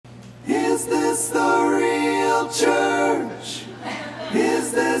Is this the real church?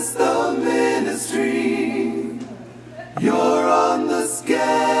 Is this the ministry? You're on the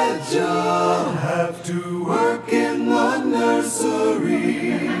schedule, have to work in the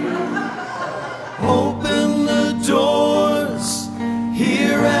nursery. Open the doors,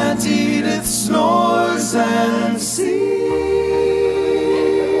 hear Aunt Edith snores and see.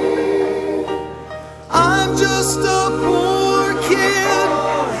 I'm just a poor kid,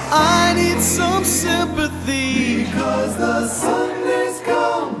 I need some sympathy. Because the Sundays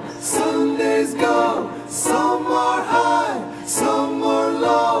come, Sundays go, some are high, some are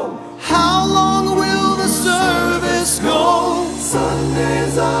low. How long will the service go?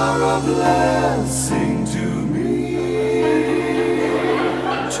 Sundays are a blessing to me.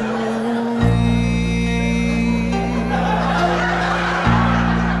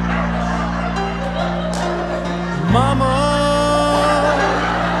 Mama,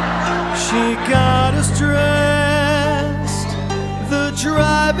 she got us dressed. The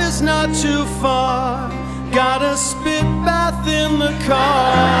drive is not too far. Got a spit bath in the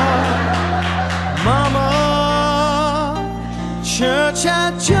car. Mama, church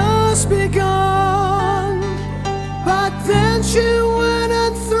had just begun, but then she went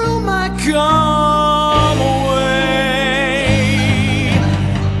and threw my gum away.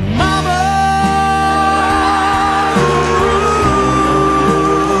 Mama,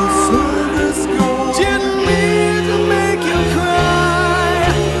 didn't mean to make you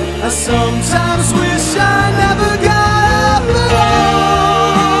cry. I sometimes wish I never got up at all.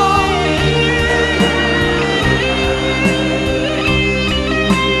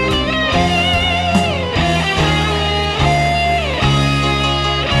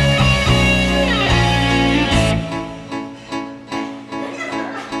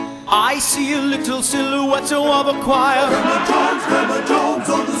 I see a little silhouette of a choir. Grandma Jones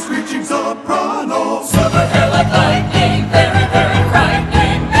on the screeching soprano. Silver hair like lightning, very, very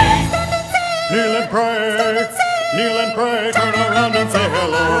frightening me. Kneel and pray, kneel and pray, turn around and say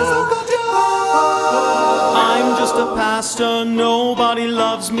hello. I'm just a pastor, nobody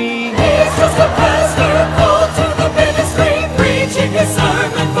loves me. He's just a pastor called to the ministry, preaching his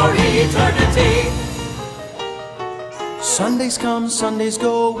sermon for eternity. Sundays come, Sundays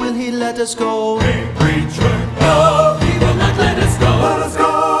go, will he let us go? Hey preacher, no, he will not let us go. Let us go.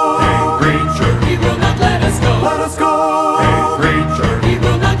 Hey preacher, he will not let us go. Let us go. Hey preacher, he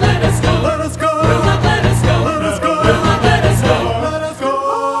will not let us go. Let us go. Will not let us go. Let us go. Will not let us go. Let us go.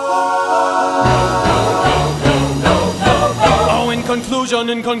 No. Oh, in conclusion,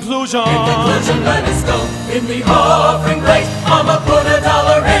 In conclusion, let us go. In the offering plate, Mama put $1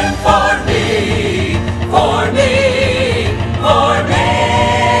 in for me, for me, for me.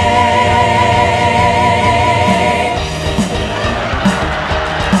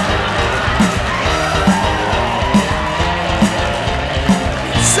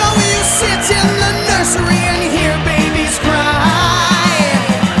 So you sit in the nursery and hear babies cry.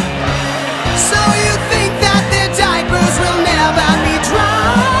 So you think that their diapers will never be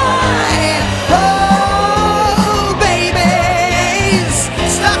dry. Oh, babies,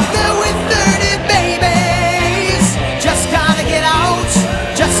 stuck there with 30 babies. Just gotta get out,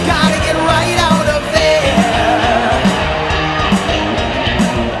 just gotta get right out of there.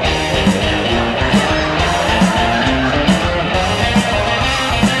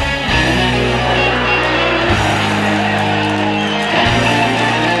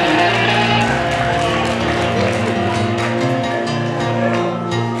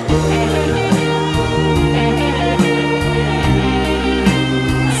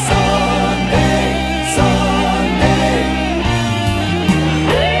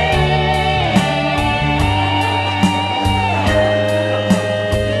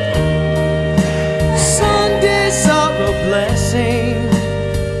 Sundays are a blessing,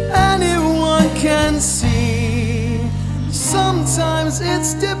 anyone can see. Sometimes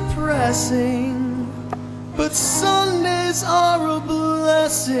it's depressing, but Sundays are a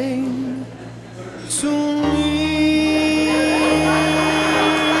blessing to me.